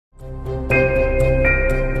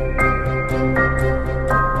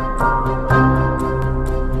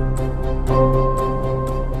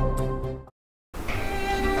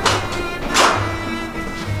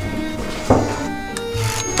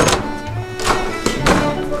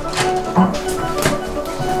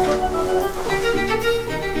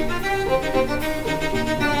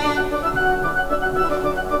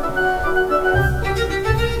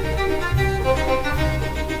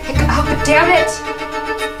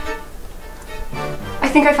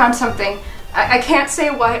think I found something. I can't say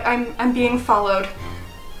what. I'm being followed.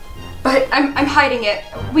 But I'm hiding it.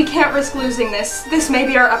 We can't risk losing this. This may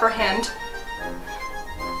be our upper hand.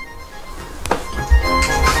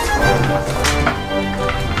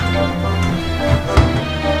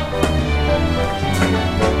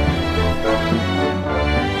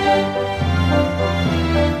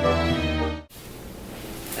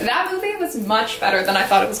 That movie was much better than I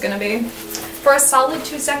thought it was gonna be. For a solid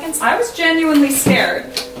 2 seconds, I was genuinely scared.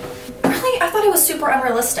 Really? I thought it was super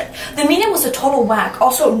unrealistic. The meaning was a total whack.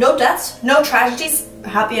 Also, no deaths, no tragedies, a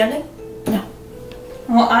happy ending? No.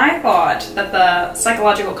 Well, I thought that the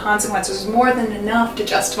psychological consequences was more than enough to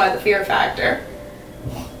justify the fear factor.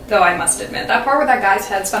 Though I must admit, that part where that guy's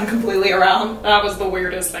head spun completely around, that was the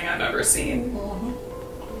weirdest thing I've ever seen.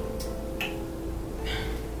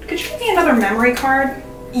 Could you give me another memory card?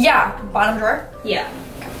 Yeah, bottom drawer? Yeah.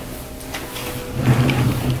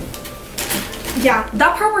 Yeah,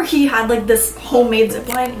 that part where he had like this homemade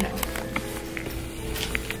zipline, no.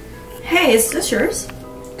 Hey, is this yours?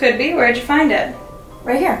 Could be. Where'd you find it?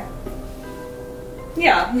 Right here.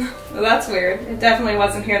 Yeah, well, that's weird. It definitely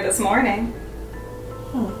wasn't here this morning.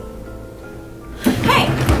 Hey,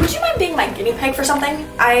 would you mind being my guinea pig for something?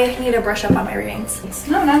 I need to brush up on my readings.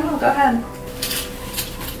 No, go ahead.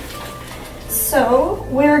 So,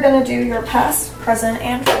 we're gonna do your past, present,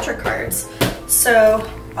 and future cards. So,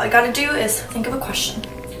 all you gotta do is think of a question.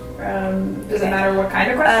 Does it matter what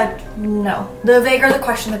kind of question? No. The vaguer the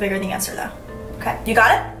question, the bigger the answer, though. Okay, you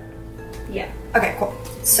got it? Yeah. Okay, cool.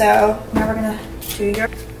 So, now we're gonna do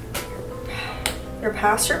your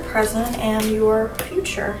past, your present, and your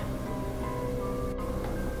future.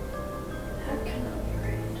 That cannot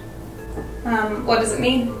be right. What does it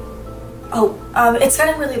mean? Oh, it's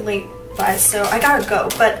getting really late, guys, so I gotta go,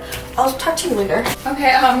 but I'll talk to you later.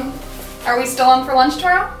 Okay, are we still on for lunch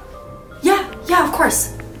tomorrow? Yeah, of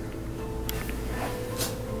course.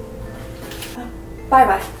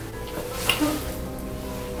 Bye-bye.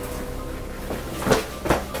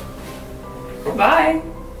 Bye.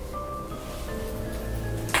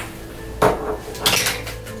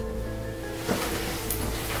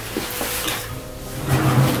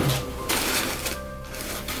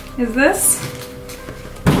 Is this?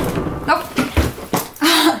 Nope.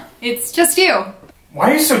 It's just you.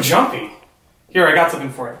 Why are you so jumpy? Here, I got something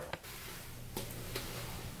for you.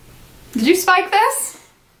 Did you spike this?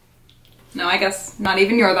 No, I guess not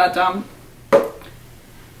even you're that dumb.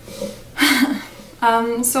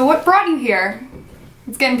 So what brought you here?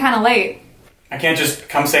 It's getting kind of late. I can't just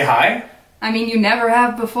come say hi? I mean, you never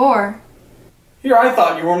have before. Here, I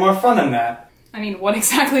thought you were more fun than that. I mean, what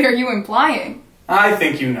exactly are you implying? I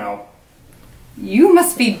think you know. You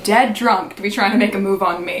must be dead drunk to be trying to make a move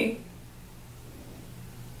on me.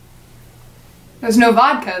 There's no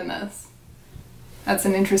vodka in this. That's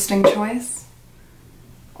an interesting choice.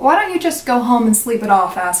 Why don't you just go home and sleep it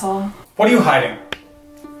off, asshole? What are you hiding?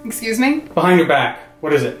 Excuse me? Behind your back.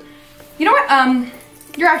 What is it? You know what,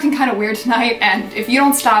 you're acting kind of weird tonight, and if you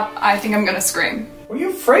don't stop, I think I'm gonna scream. What are you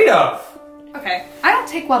afraid of? Okay, I don't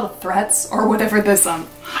take well to threats, or whatever this,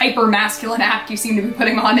 hyper-masculine act you seem to be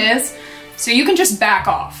putting on is, so you can just back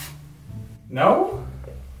off. No?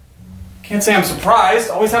 Can't say I'm surprised.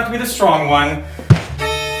 Always have to be the strong one.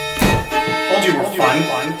 Told you were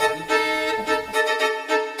fun.